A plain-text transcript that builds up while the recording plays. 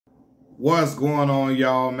What's going on,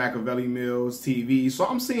 y'all? Machiavelli Mills TV. So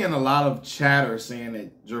I'm seeing a lot of chatter saying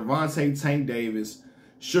that Gervonta Tank Davis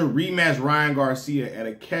should rematch Ryan Garcia at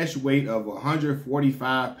a catch weight of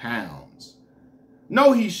 145 pounds.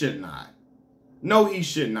 No, he should not. No, he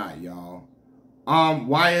should not, y'all.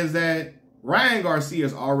 Why is that? Ryan Garcia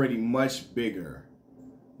is already much bigger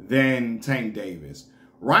than Tank Davis.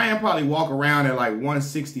 Ryan probably walk around at like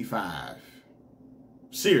 165.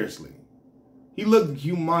 Seriously. He looked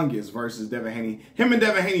humongous versus Devin Haney. Him and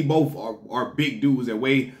Devin Haney both are big dudes that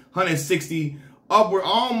weigh 160, upward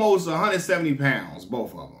almost 170 pounds,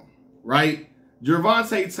 both of them, right?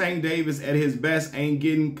 Gervonta Tank Davis at his best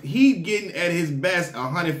getting at his best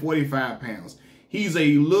 145 pounds. He's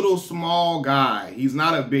a little small guy. He's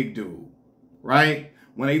not a big dude, right?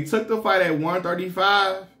 When they took the fight at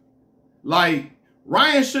 135, like,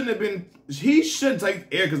 Ryan shouldn't have been, he should take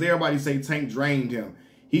air because everybody say Tank drained him.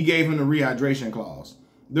 He gave him the rehydration clause.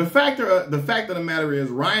 The fact of the matter is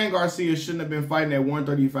Ryan Garcia shouldn't have been fighting at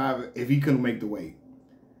 135 if he couldn't make the weight.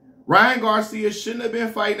 Ryan Garcia shouldn't have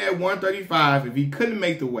been fighting at 135 if he couldn't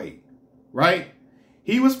make the weight, right?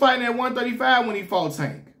 He was fighting at 135 when he fought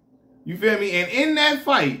Tank. You feel me? And in that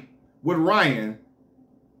fight with Ryan,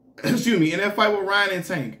 in that fight with Ryan and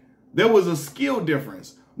Tank, there was a skill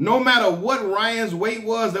difference. No matter what Ryan's weight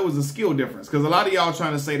was, there was a skill difference. Because a lot of y'all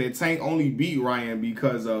trying to say that Tank only beat Ryan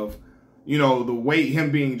because of, you know, the weight,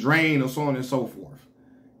 him being drained, or so on and so forth.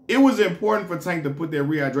 It was important for Tank to put that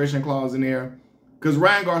rehydration clause in there because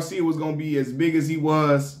Ryan Garcia was going to be as big as he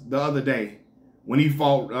was the other day when he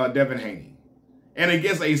fought Devin Haney. And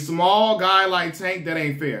against a small guy like Tank, that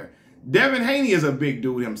ain't fair. Devin Haney is a big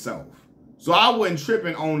dude himself. So I wasn't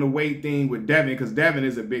tripping on the weight thing with Devin because Devin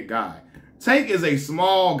is a big guy. Tank is a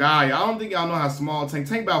small guy. I don't think y'all know how small Tank.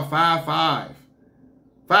 Tank about 5'5".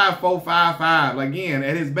 5'4", 5'5". Like, again,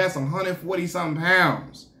 at his best, 140-something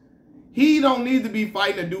pounds. He don't need to be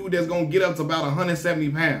fighting a dude that's going to get up to about 170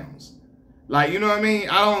 pounds. Like, you know what I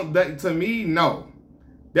mean? To me, no.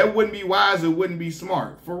 That wouldn't be wise. It wouldn't be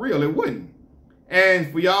smart. For real, it wouldn't.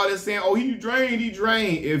 And for y'all that's saying, oh, he drained.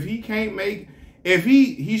 If he can't make,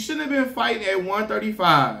 he shouldn't have been fighting at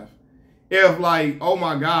 135. If, like, oh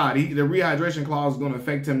my God, the rehydration clause is going to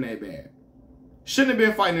affect him that bad. Shouldn't have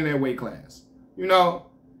been fighting in that weight class, you know?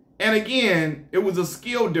 And again, it was a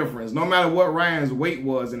skill difference, no matter what Ryan's weight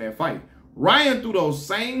was in that fight. Ryan threw those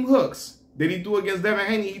same hooks that he threw against Devin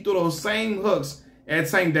Haney. He threw those same hooks at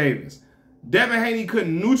Tank Davis. Devin Haney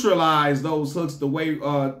couldn't neutralize those hooks the way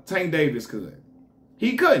Tank Davis could.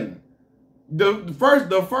 He couldn't. The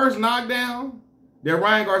first knockdown that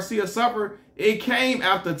Ryan Garcia suffered, it came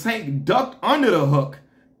after Tank ducked under the hook,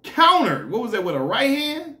 countered. What was that, with a right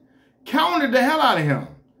hand? Countered the hell out of him.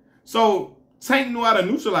 So Tank knew how to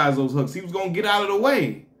neutralize those hooks. He was going to get out of the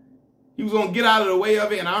way. He was going to get out of the way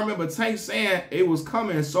of it. And I remember Tank saying it was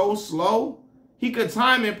coming so slow, he could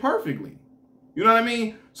time it perfectly. You know what I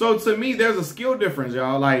mean? So to me, there's a skill difference,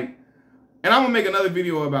 y'all. Like, and I'm going to make another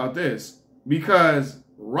video about this because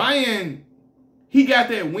Ryan, he got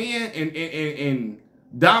that win in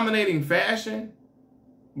dominating fashion,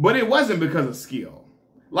 but it wasn't because of skill.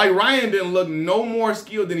 Like, Ryan didn't look no more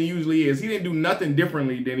skilled than he usually is. He didn't do nothing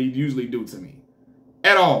differently than he usually do to me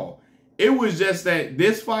at all. It was just that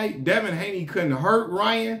this fight, Devin Haney couldn't hurt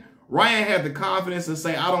Ryan. Ryan had the confidence to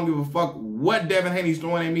say, I don't give a fuck what Devin Haney's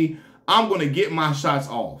throwing at me. I'm going to get my shots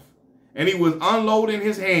off. And he was unloading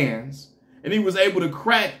his hands, and he was able to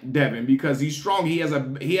crack Devin because he's strong.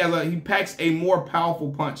 He packs a more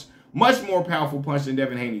powerful punch. Much more powerful punch than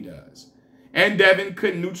Devin Haney does. And Devin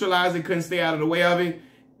couldn't neutralize it, couldn't stay out of the way of it,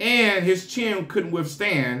 and his chin couldn't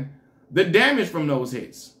withstand the damage from those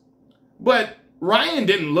hits. But Ryan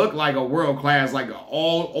didn't look like a world-class, like an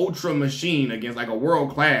all-ultra machine against like a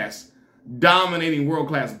world-class, dominating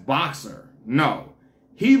world-class boxer. No.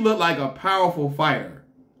 He looked like a powerful fighter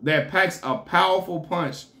that packs a powerful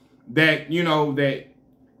punch that, you know, that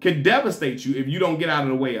could devastate you if you don't get out of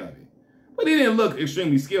the way of it. But he didn't look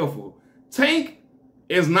extremely skillful. Tank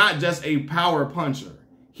is not just a power puncher.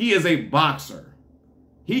 He is a boxer.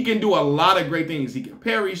 He can do a lot of great things. He can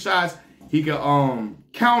parry shots. He can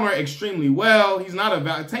counter extremely well. Tank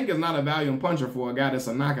is not a volume puncher for a guy that's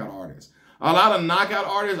a knockout artist. A lot of knockout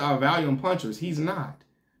artists are volume punchers. He's not.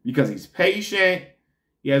 Because he's patient.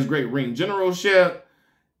 He has great ring generalship.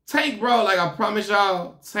 Tank, bro, like I promise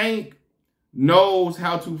y'all, Tank knows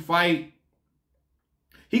how to fight.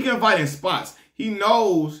 He can fight in spots. He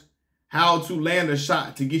knows how to land a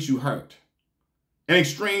shot to get you hurt in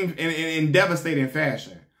extreme and in devastating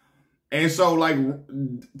fashion. And so, like,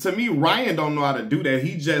 to me, Ryan don't know how to do that.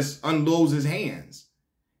 He just unloads his hands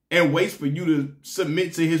and waits for you to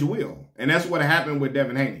submit to his will. And that's what happened with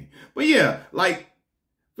Devin Haney. But yeah, like,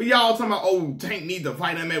 for y'all talking about, oh, Tank need to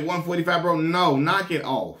fight him at 145, bro. No, knock it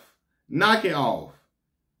off. Knock it off.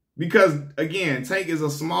 Because, again, Tank is a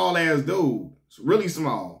small-ass dude. It's really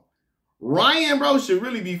small. Ryan, bro, should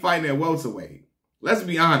really be fighting at welterweight. Let's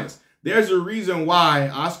be honest. There's a reason why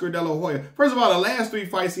Oscar De La Hoya... First of all, the last 3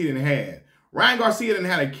 fights he didn't have. Ryan Garcia didn't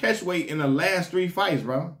have a catch weight in the last 3 fights,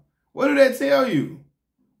 bro. What did that tell you?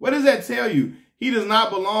 What does that tell you? He does not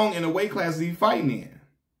belong in the weight class he's fighting in.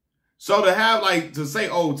 So to have, like, to say,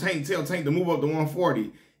 oh, tell Tank to move up to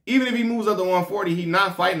 140. Even if he moves up to 140, he's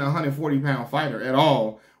not fighting a 140-pound fighter at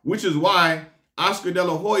all. Which is why Oscar De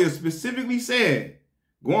La Hoya specifically said,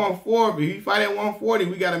 going forward, if he fight at 140,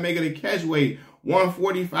 we got to make it a catch weight.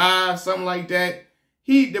 145, something like that.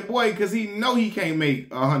 The boy, because he know he can't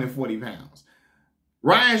make 140 pounds.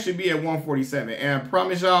 Ryan should be at 147. And I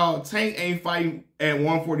promise y'all, Tank ain't fighting at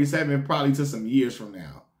 147 probably to some years from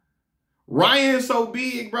now. Ryan is so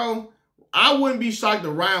big, bro. I wouldn't be shocked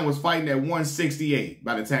if Ryan was fighting at 168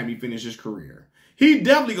 by the time he finished his career. He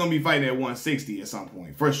definitely going to be fighting at 160 at some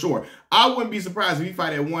point, for sure. I wouldn't be surprised if he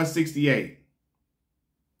fight at 168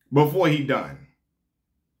 before he done.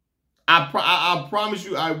 I promise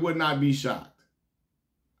you, I would not be shocked.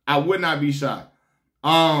 I would not be shocked.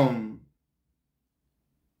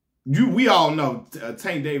 We all know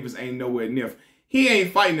Tank Davis ain't nowhere near. He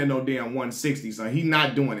ain't fighting at no damn 160, son. He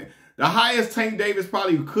not doing it. The highest Tank Davis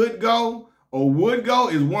probably could go or would go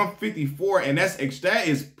is 154, and that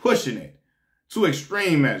is pushing it to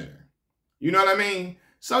extreme measure. You know what I mean?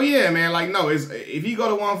 So yeah, man, like no, if he go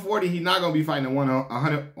to 140, he's not gonna be fighting a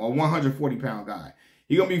 100 or 140-pound guy.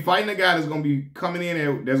 He's going to be fighting a guy that's going to be coming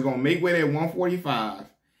in that's going to make weight at 145.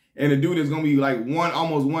 And a dude that's going to be like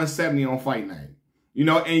almost 170 on fight night. You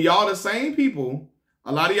know, and y'all the same people,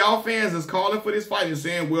 a lot of y'all fans is calling for this fight and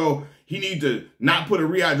saying, well, he need to not put a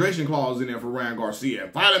rehydration clause in there for Ryan Garcia.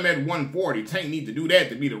 Fight him at 140. Tank need to do that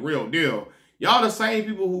to be the real deal. Y'all the same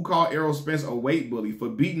people who call Errol Spence a weight bully for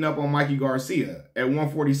beating up on Mikey Garcia at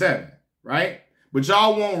 147, right? But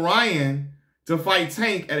y'all want Ryan to fight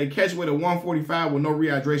Tank at a catch weight of 145 with no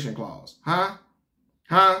rehydration clause. Huh?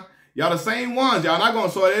 Y'all the same ones. Y'all not going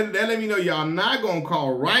to, so that let me know y'all not going to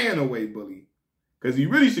call Ryan a weight bully because he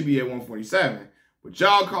really should be at 147. But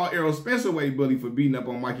y'all call Errol Spence a weight bully for beating up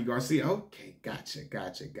on Mikey Garcia. Okay, gotcha.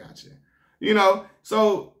 You know,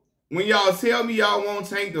 so when y'all tell me y'all want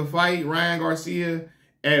Tank to fight Ryan Garcia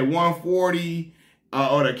at 140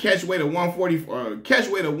 or the catch weight of 140 or catch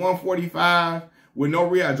weight of 145, with no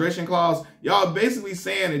rehydration clause, y'all basically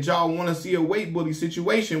saying that y'all want to see a weight bully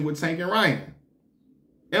situation with Tank and Ryan.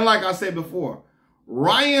 And like I said before,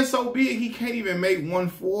 Ryan's so big, he can't even make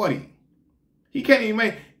 140. He can't even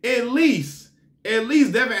make, at least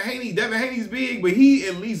Devin Haney. Devin Haney's big, but he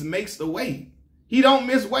at least makes the weight. He don't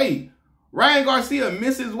miss weight. Ryan Garcia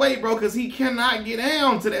misses weight, bro, because he cannot get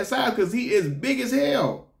down to that side because he is big as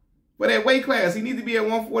hell. For that weight class, he needs to be at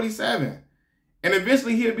 147. And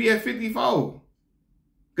eventually he'll be at 54.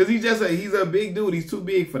 Because he's a big dude. He's too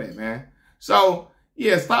big for that, man. So,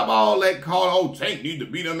 yeah, stop all that call. Oh, Tank need to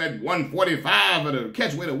beat him at 145 or the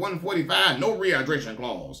catch weight of 145. No rehydration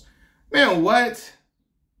clause. Man, what?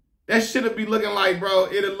 That should have be looking like, bro,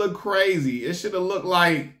 it'll look crazy. It should have looked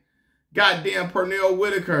like goddamn Pernell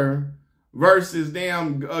Whitaker versus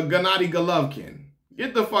damn Gennady Golovkin.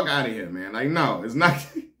 Get the fuck out of here, man. Like, no, it's not.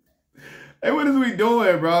 Hey, what is we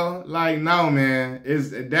doing, bro? Like, no, man.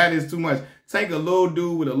 That is too much. Take a little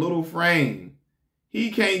dude with a little frame.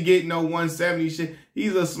 He can't get no 170 shit.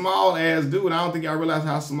 He's a small-ass dude. I don't think y'all realize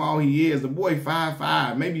how small he is. The boy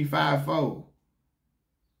 5'5", maybe 5'4".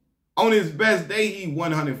 On his best day, he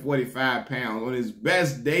 145 pounds. On his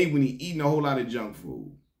best day when he eating a whole lot of junk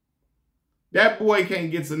food. That boy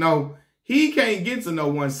can't get to no, he can't get to no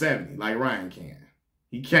 170 like Ryan can.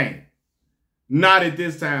 He can't. Not at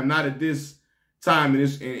this time. Not at this time in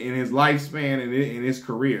his lifespan and in his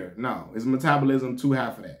career. No, his metabolism too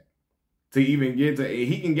high for that. To even get to,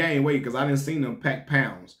 he can gain weight because I didn't see him pack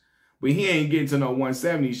pounds. But he ain't getting to no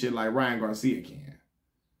 170 shit like Ryan Garcia can.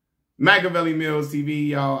 Machiavelli Mills TV,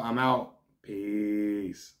 y'all. I'm out.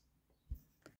 Peace.